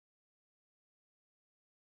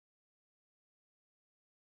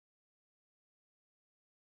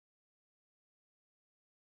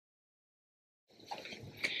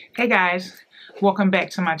Hey guys, welcome back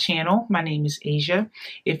to my channel. My name is Asia.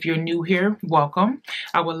 If you're new here, welcome.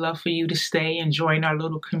 I would love for you to stay and join our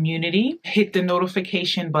little community. Hit the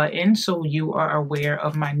notification button so you are aware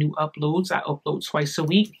of my new uploads. I upload twice a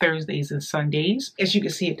week, Thursdays and Sundays. As you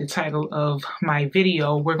can see at the title of my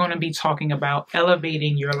video, we're going to be talking about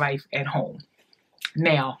elevating your life at home.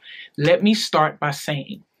 Now, let me start by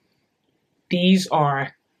saying these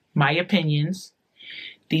are my opinions.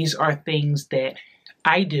 These are things that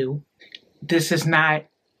I do. This is not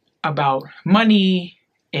about money,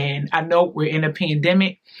 and I know we're in a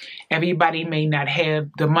pandemic. Everybody may not have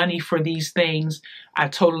the money for these things. I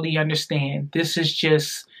totally understand. This is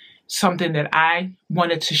just something that I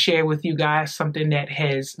wanted to share with you guys, something that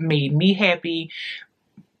has made me happy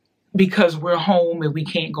because we're home and we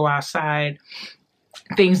can't go outside.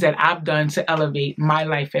 Things that I've done to elevate my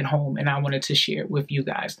life at home, and I wanted to share it with you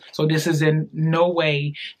guys. So this is in no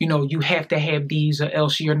way, you have to have these or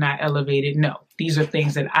else you're not elevated. No, these are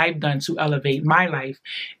things that I've done to elevate my life,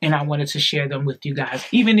 and I wanted to share them with you guys.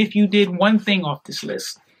 Even if you did one thing off this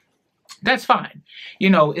list, that's fine.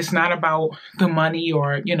 It's not about the money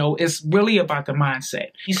or, it's really about the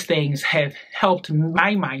mindset. These things have helped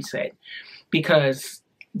my mindset because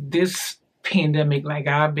this pandemic, like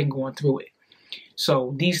I've been going through it.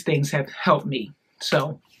 So these things have helped me.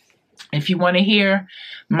 So if you want to hear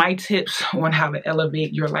my tips on how to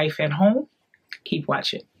elevate your life at home, keep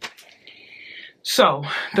watching. So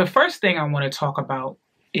the first thing I want to talk about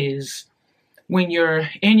is when you're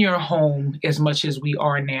in your home, as much as we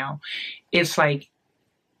are now, it's like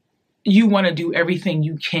you want to do everything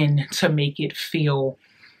you can to make it feel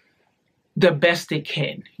the best it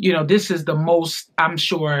can. This is the most, I'm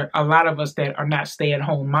sure a lot of us that are not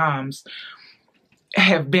stay-at-home moms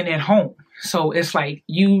have been at home. So it's like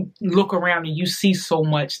you look around and you see so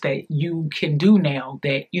much that you can do now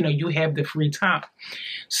that, you have the free time.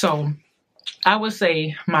 So I would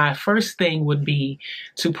say my first thing would be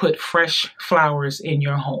to put fresh flowers in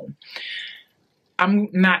your home.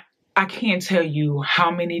 I can't tell you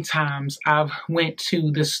how many times I've went to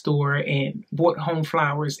the store and bought home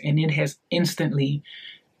flowers, and it has instantly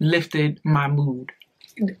lifted my mood.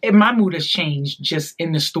 And my mood has changed just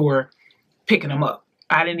in the store picking them up.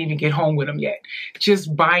 I didn't even get home with them yet.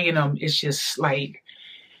 Just buying them is just like,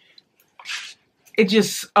 it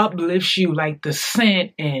just uplifts you, like the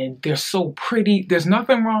scent, and they're so pretty. There's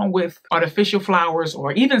nothing wrong with artificial flowers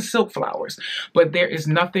or even silk flowers, but there is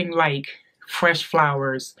nothing like fresh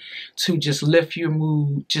flowers to just lift your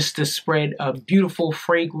mood, just to spread a beautiful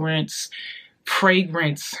fragrance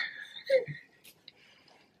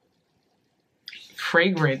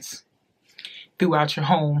throughout your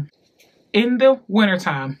home. In the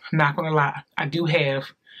wintertime, I'm not going to lie, I do have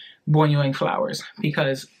boing flowers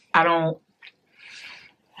because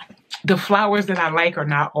the flowers that I like are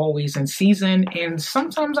not always in season, and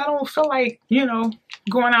sometimes I don't feel like,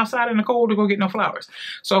 going outside in the cold to go get no flowers.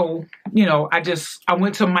 So, I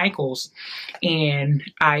went to Michael's and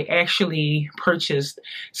I actually purchased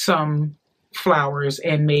some flowers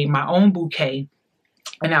and made my own bouquet.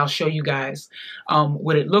 And I'll show you guys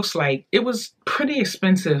what it looks like. It was pretty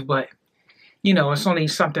expensive, but it's only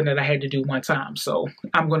something that I had to do one time. So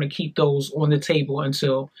I'm going to keep those on the table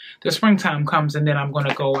until the springtime comes, and then I'm going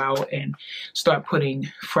to go out and start putting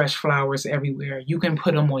fresh flowers everywhere. You can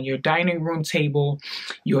put them on your dining room table,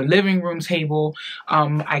 your living room table.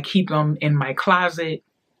 I keep them in my closet,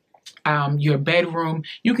 your bedroom.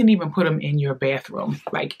 You can even put them in your bathroom,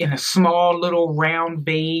 like in a small little round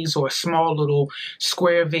vase or a small little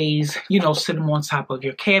square vase, sit them on top of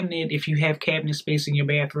your cabinet if you have cabinet space in your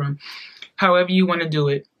bathroom. However you want to do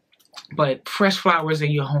it, but fresh flowers in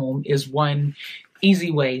your home is one easy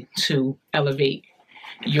way to elevate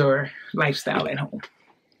your lifestyle at home.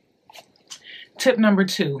 Tip number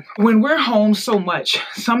 2, when we're home so much,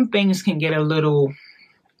 some things can get a little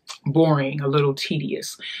boring, a little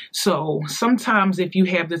tedious. So sometimes if you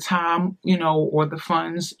have the time, or the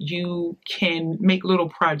funds, you can make little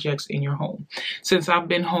projects in your home. Since I've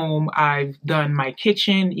been home, I've done my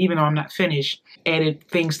kitchen, even though I'm not finished, added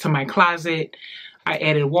things to my closet. I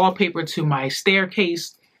added wallpaper to my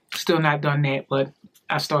staircase. Still not done that, but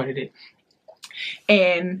I started it.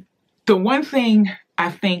 And the one thing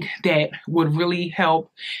I think that would really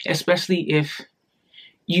help, especially if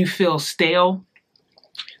you feel stale,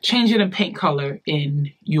 changing the paint color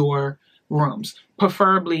in your rooms,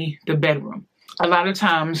 preferably the bedroom. A lot of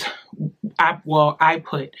times, I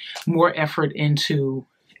put more effort into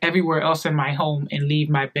everywhere else in my home and leave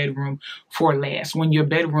my bedroom for last, when your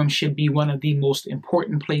bedroom should be one of the most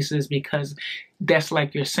important places because that's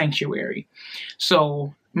like your sanctuary.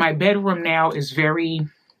 So my bedroom now is very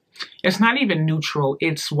It's not even neutral.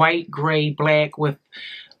 It's white, gray, black with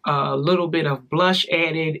a little bit of blush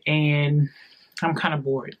added, and I'm kind of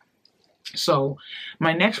bored. So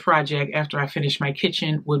my next project after I finish my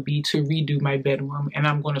kitchen would be to redo my bedroom, and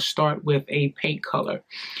I'm going to start with a paint color.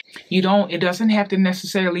 It doesn't have to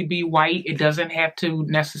necessarily be white. It doesn't have to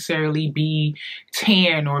necessarily be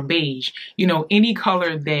tan or beige. You know, any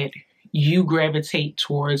color that you gravitate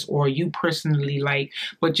towards or you personally like,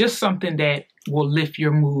 but just something that will lift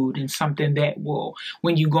your mood and something that will,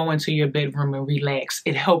 when you go into your bedroom and relax,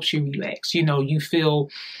 it helps you relax. You know, you feel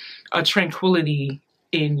a tranquility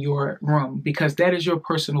in your room because that is your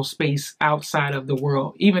personal space outside of the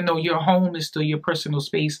world. Even though your home is still your personal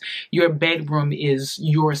space, your bedroom is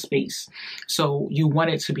your space. So you want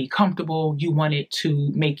it to be comfortable. You want it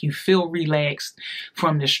to make you feel relaxed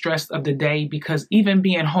from the stress of the day, because even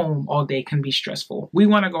being home all day can be stressful. We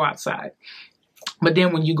want to go outside. But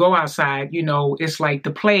then when you go outside, you know, it's like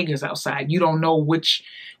the plague is outside. You don't know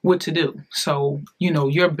what to do. So, you know,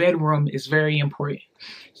 your bedroom is very important.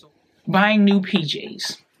 Buying new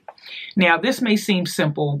PJs. Now, this may seem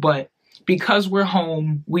simple, but because we're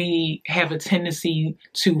home, we have a tendency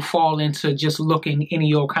to fall into just looking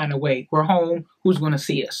any old kind of way. We're home. Who's going to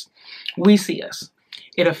see us? We see us.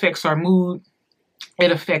 It affects our mood.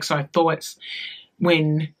 It affects our thoughts.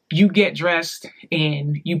 When you get dressed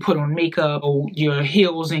and you put on makeup or your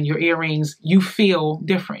heels and your earrings, you feel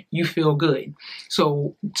different. You feel good.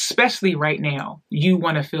 So especially right now, you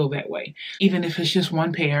want to feel that way. Even if it's just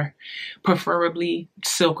one pair, preferably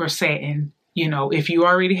silk or satin. You know, if you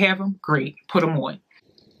already have them, great, put them on.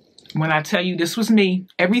 When I tell you this was me,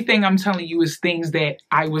 everything I'm telling you is things that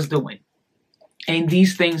I was doing. And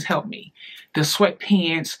these things help me. The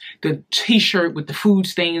sweatpants, the t-shirt with the food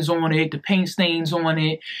stains on it, the paint stains on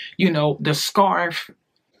it, you know, the scarf,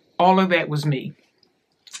 all of that was me.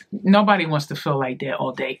 Nobody wants to feel like that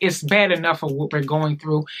all day. It's bad enough of what we're going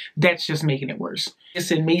through. That's just making it worse.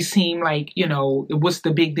 It may seem like, you know, what's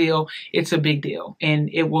the big deal? It's a big deal. And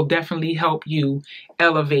it will definitely help you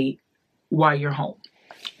elevate while you're home.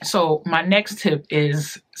 So my next tip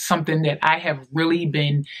is something that I have really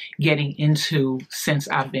been getting into since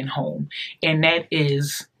I've been home. And that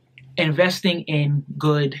is investing in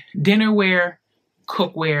good dinnerware,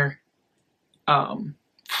 cookware,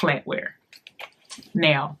 flatware.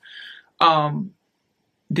 Now,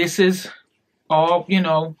 this is all, you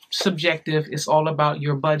know, subjective. It's all about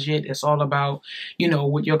your budget. It's all about, you know,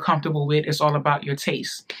 what you're comfortable with. It's all about your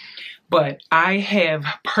taste. But I have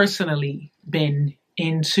personally been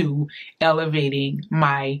into elevating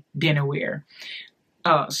my dinnerware,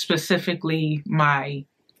 specifically my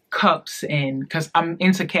cups, and because I'm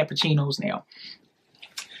into cappuccinos now.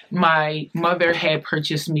 My mother had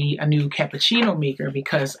purchased me a new cappuccino maker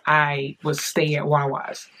because I was stay at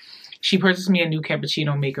Wawa's. She purchased me a new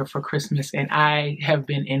cappuccino maker for Christmas, and I have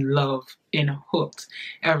been in love and hooked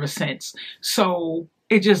ever since. So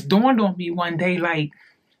it just dawned on me one day, like,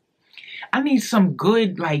 I need some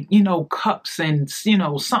good, like, you know, cups and, you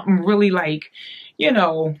know, something really like, you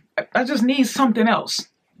know, I just need something else.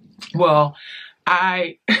 Well,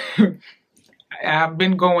 I've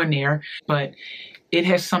been going there, but it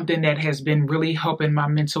has something that has been really helping my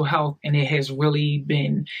mental health, and it has really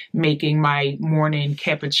been making my morning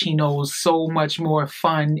cappuccinos so much more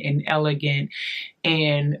fun and elegant.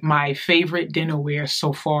 And my favorite dinnerware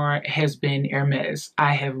so far has been Hermes.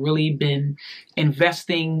 I have really been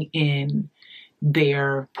investing in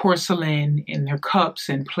their porcelain and their cups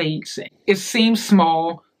and plates. It seems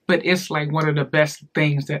small, but it's like one of the best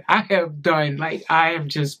things that I have done. Like, I have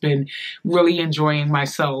just been really enjoying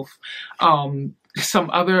myself. Some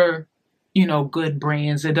other, you know, good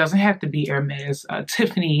brands. It doesn't have to be Hermes.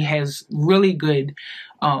 Tiffany has really good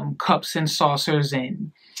cups and saucers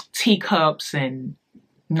and teacups and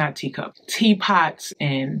teapots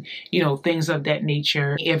and, you know, things of that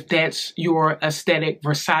nature. If that's your aesthetic,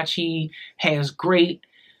 Versace has great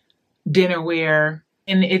dinnerware,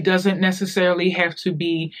 and it doesn't necessarily have to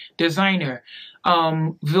be designer.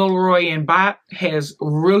 Villeroy and Boch has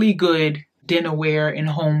really good dinnerware and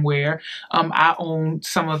homeware. I own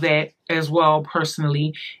some of that as well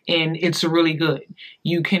personally, and it's really good.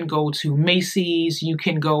 You can go to Macy's, you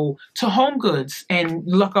can go to Home Goods and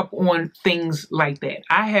look up on things like that.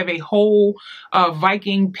 I have a whole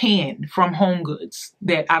Viking pan from Home Goods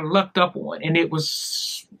that I looked up on, and it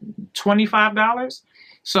was $25.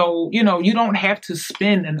 So, you know, you don't have to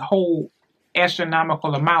spend a whole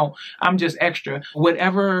astronomical amount. I'm just extra.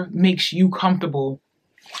 Whatever makes you comfortable,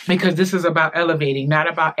 because this is about elevating, not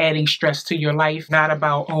about adding stress to your life, not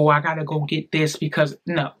about, oh, I gotta go get this, because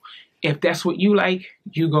no. If that's what you like,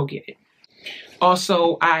 you go get it.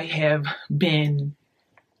 Also, I have been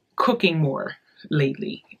cooking more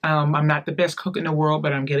lately. I'm not the best cook in the world,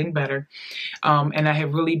 but I'm getting better. And I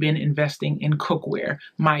have really been investing in cookware.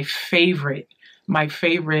 My favorite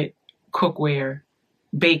cookware,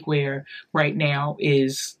 bakeware right now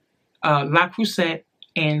is La Crusette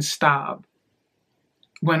and Staub.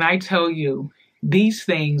 When I tell you, these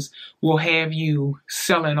things will have you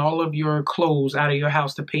selling all of your clothes out of your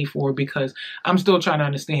house to pay for it, because I'm still trying to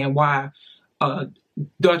understand why a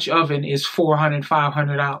Dutch oven is $400,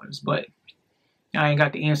 $500, but I ain't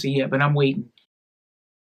got the answer yet, but I'm waiting.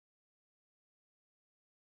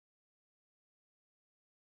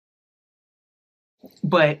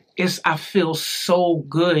 But I feel so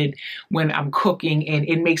good when I'm cooking, and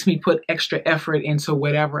it makes me put extra effort into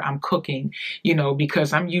whatever I'm cooking,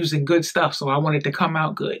 because I'm using good stuff. So I want it to come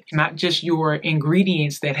out good. Not just your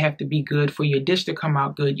ingredients that have to be good for your dish to come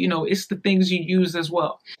out good. It's the things you use as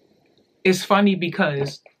well. It's funny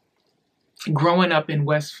because growing up in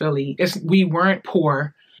West Philly, we weren't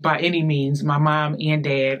poor by any means. My mom and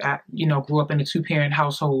dad, grew up in a 2-parent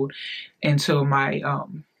household until my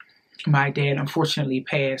dad unfortunately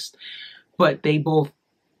passed, but they both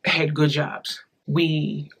had good jobs.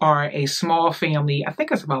 We are a small family. I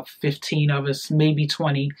think it's about 15 of us, maybe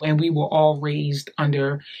 20. And we were all raised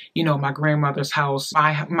under, my grandmother's house,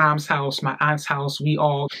 my mom's house, my aunt's house. We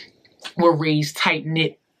all were raised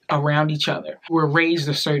tight-knit around each other. We're raised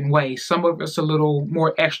a certain way. Some of us a little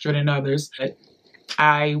more extra than others. But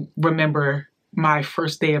I remember my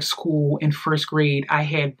first day of school in first grade, I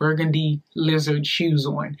had burgundy lizard shoes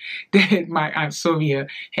on that my Aunt Sylvia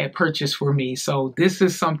had purchased for me. So this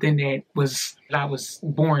is something that I was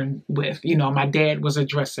born with. My dad was a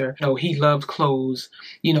dresser. He loved clothes.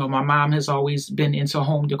 My mom has always been into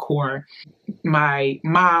home decor. My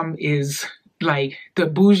mom is like the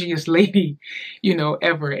bougiest lady,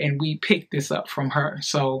 ever. And we picked this up from her.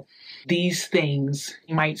 So these things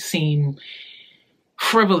might seem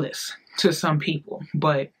frivolous to some people,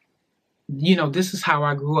 but this is how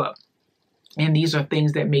I grew up, and these are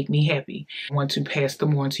things that make me happy. I want to pass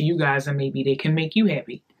them on to you guys, and maybe they can make you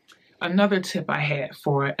happy. Another tip I have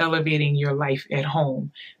for elevating your life at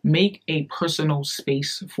home: make a personal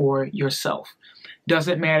space for yourself.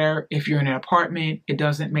 Doesn't matter if you're in an apartment, it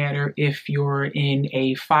doesn't matter if you're in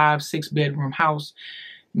a 5-6 bedroom house.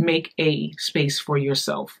 Make a space for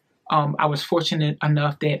yourself. I was fortunate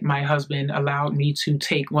enough that my husband allowed me to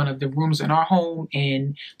take one of the rooms in our home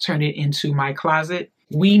and turn it into my closet.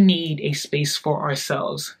 We need a space for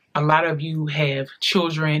ourselves. A lot of you have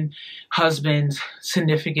children, husbands,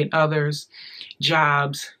 significant others,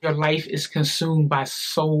 jobs. Your life is consumed by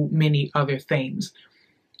so many other things.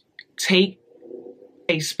 Take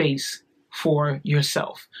a space for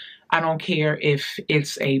yourself. I don't care if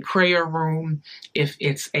it's a prayer room, if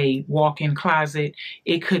it's a walk-in closet.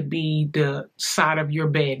 It could be the side of your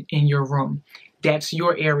bed in your room. That's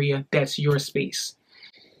your area. That's your space.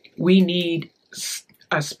 We need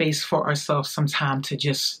a space for ourselves sometime to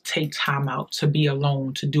just take time out, to be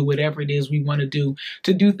alone, to do whatever it is we want to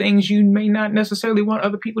do things you may not necessarily want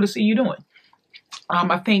other people to see you doing.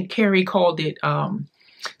 I think Carrie called it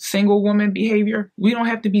single woman behavior. We don't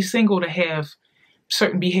have to be single to have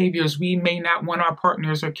certain behaviors we may not want our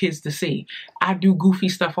partners or kids to see. I do goofy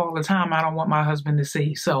stuff all the time I don't want my husband to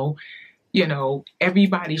see. So,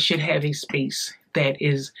 everybody should have a space that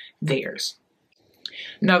is theirs.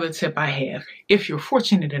 Another tip I have: if you're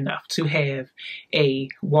fortunate enough to have a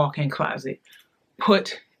walk-in closet,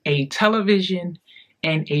 put a television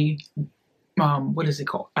and a,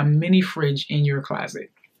 a mini fridge in your closet.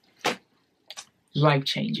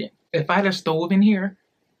 Life-changing. If I had a stove in here,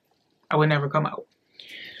 I would never come out.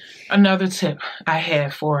 Another tip I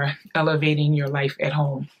have for elevating your life at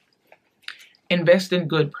home: invest in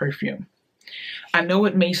good perfume. I know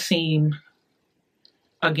it may seem,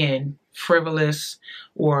 again, frivolous,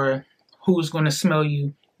 or who's going to smell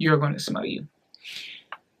you? You're going to smell you.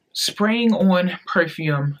 Spraying on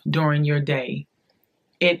perfume during your day,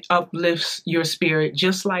 it uplifts your spirit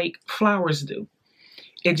just like flowers do.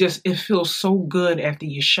 It feels so good after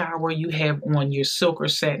you shower. You have on your silk or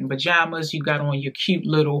satin pajamas. You got on your cute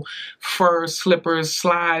little fur slippers,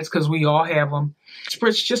 slides, because we all have them.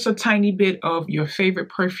 Spritz just a tiny bit of your favorite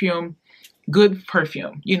perfume, good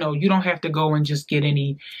perfume. You don't have to go and just get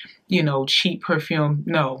any, cheap perfume.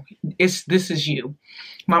 No, this is you.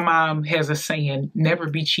 My mom has a saying: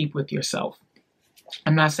 never be cheap with yourself.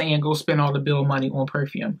 I'm not saying go spend all the bill money on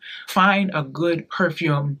perfume. Find a good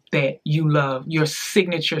perfume that you love, your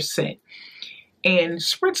signature scent, and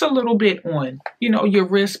spritz a little bit on, your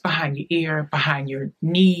wrist, behind your ear, behind your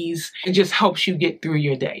knees. It just helps you get through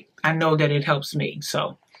your day. I know that it helps me,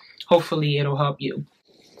 so hopefully it'll help you.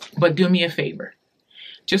 But do me a favor.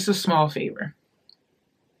 Just a small favor.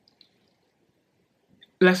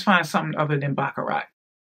 Let's find something other than baccarat.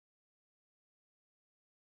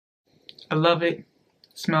 I love it.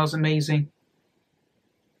 Smells amazing.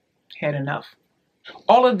 Had enough.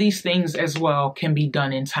 All of these things as well can be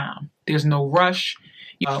done in time. There's no rush.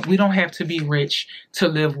 We don't have to be rich to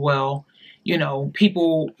live well. You know,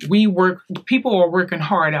 people are working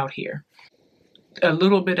hard out here. A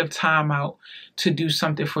little bit of time out to do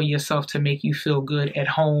something for yourself to make you feel good at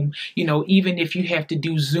home. You know, even if you have to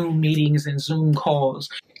do Zoom meetings and Zoom calls,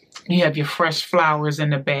 you have your fresh flowers in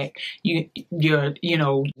the back, your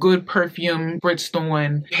good perfume spritzed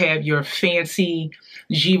on, have your fancy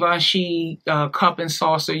Givenchy cup and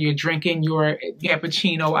saucer you're drinking your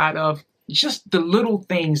cappuccino out of. Just the little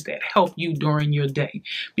things that help you during your day,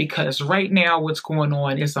 because right now what's going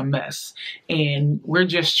on is a mess and we're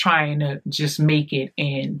just trying to just make it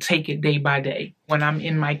and take it day by day. When I'm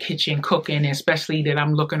in my kitchen cooking, especially that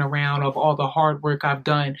I'm looking around of all the hard work I've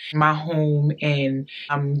done in my home, and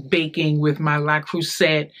I'm baking with my Le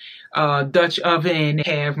Creuset Dutch oven,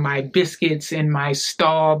 have my biscuits in my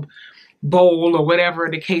Staub bowl or whatever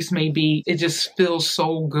the case may be, it just feels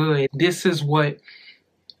so good. This is what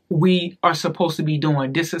we are supposed to be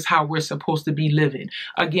doing. This is how we're supposed to be living.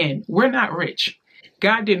 Again, we're not rich.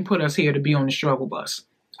 God didn't put us here to be on the struggle bus.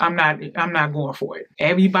 I'm not going for it.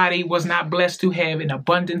 Everybody was not blessed to have an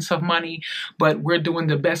abundance of money, but we're doing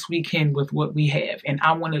the best we can with what we have. And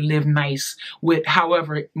I want to live nice with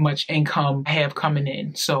however much income I have coming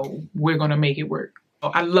in. So we're going to make it work.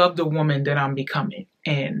 I love the woman that I'm becoming,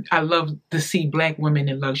 and I love to see Black women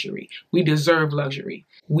in luxury. We deserve luxury.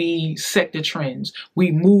 We set the trends.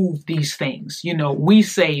 We move these things. You know, we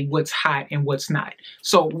say what's hot and what's not.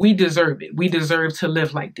 So we deserve it. We deserve to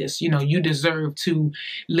live like this. You know, you deserve to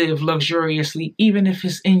live luxuriously, even if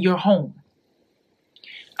it's in your home.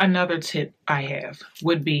 Another tip I have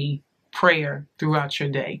would be prayer throughout your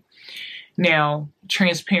day. Now,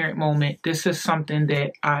 transparent moment, this is something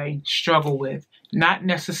that I struggle with. Not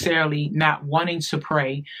necessarily not wanting to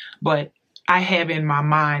pray, but I have in my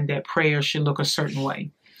mind that prayer should look a certain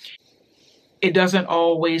way. It doesn't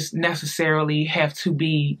always necessarily have to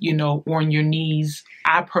be, you know, on your knees.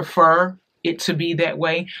 I prefer it to be that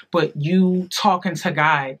way, but you talking to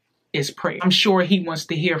God is prayer. I'm sure He wants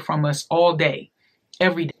to hear from us all day,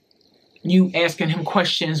 every day. You asking Him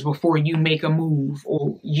questions before you make a move,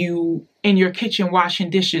 or you in your kitchen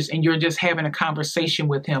washing dishes and you're just having a conversation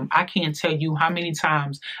with Him. I can't tell you how many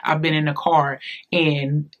times I've been in a car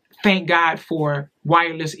and thank God for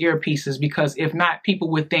wireless earpieces, because if not,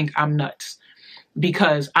 people would think I'm nuts,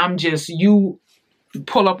 because you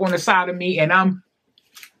pull up on the side of me and I'm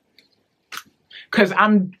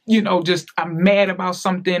I'm mad about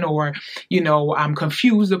something, or, you know, I'm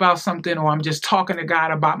confused about something, or I'm just talking to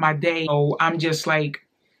God about my day. Or I'm just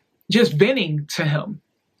venting to Him.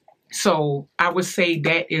 So I would say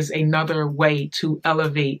that is another way to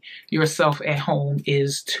elevate yourself at home,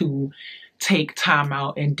 is to take time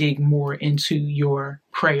out and dig more into your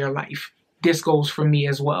prayer life. This goes for me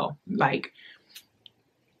as well. Like,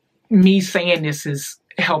 me saying this is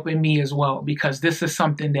helping me as well, because this is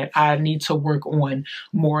something that I need to work on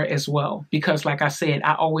more as well. Because like I said,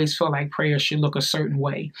 I always feel like prayer should look a certain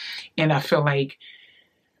way. And I feel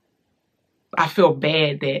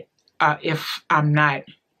bad that if I'm not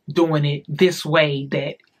doing it this way,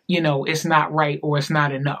 that, you know, it's not right or it's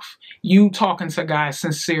not enough. You talking to God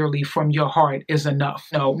sincerely from your heart is enough.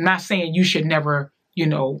 No, I'm not saying you should never, you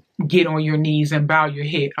know, get on your knees and bow your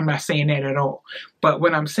head. I'm not saying that at all. But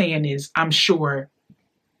what I'm saying is, I'm sure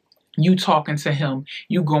you talking to Him,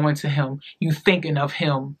 you going to Him, you thinking of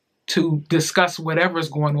Him to discuss whatever's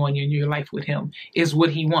going on in your life with Him is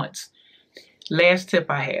what He wants. Last tip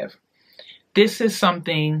I have. This is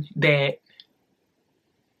something that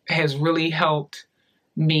has really helped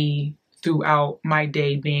me throughout my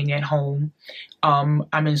day being at home. I'm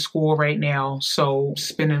in school right now, so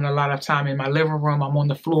spending a lot of time in my living room. I'm on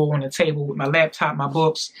the floor on the table with my laptop, my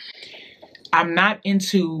books. I'm not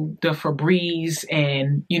into the Febreze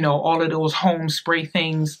and, you know, all of those home spray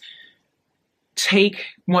things. Take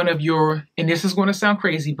one of your, and this is going to sound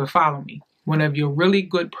crazy, but follow me, one of your really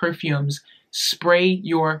good perfumes, spray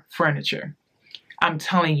your furniture. I'm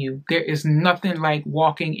telling you, there is nothing like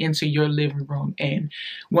walking into your living room and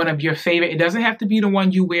one of your favorite, it doesn't have to be the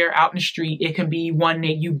one you wear out in the street. It can be one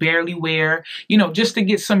that you barely wear, you know, just to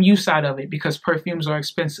get some use out of it, because perfumes are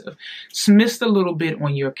expensive. Mist a little bit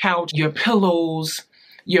on your couch, your pillows,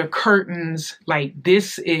 your curtains. Like,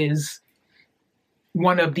 this is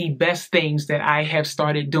one of the best things that I have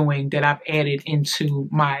started doing, that I've added into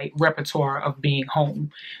my repertoire of being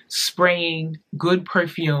home. Spraying good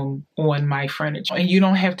perfume on my furniture. And you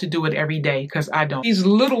don't have to do it every day, because I don't. These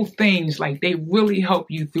little things, like, they really help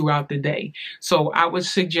you throughout the day. So I would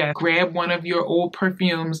suggest grab one of your old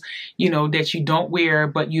perfumes, that you don't wear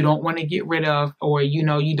but you don't want to get rid of, or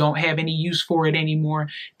you don't have any use for it anymore.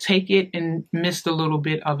 Take it and mist a little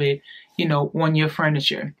bit of it, on your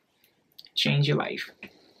furniture. Change your life.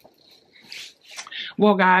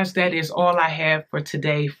 Well, guys, that is all I have for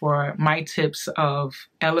today for my tips of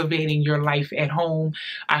elevating your life at home.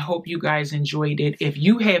 I hope you guys enjoyed it. If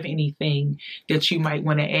you have anything that you might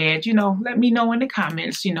want to add, let me know in the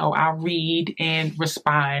comments. I'll read and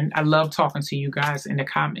respond. I love talking to you guys in the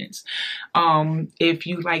comments. If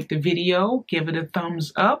you like the video, give it a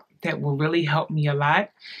thumbs up. That will really help me a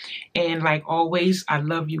lot. And like always, I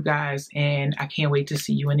love you guys, and I can't wait to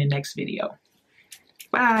see you in the next video.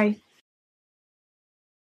 Bye.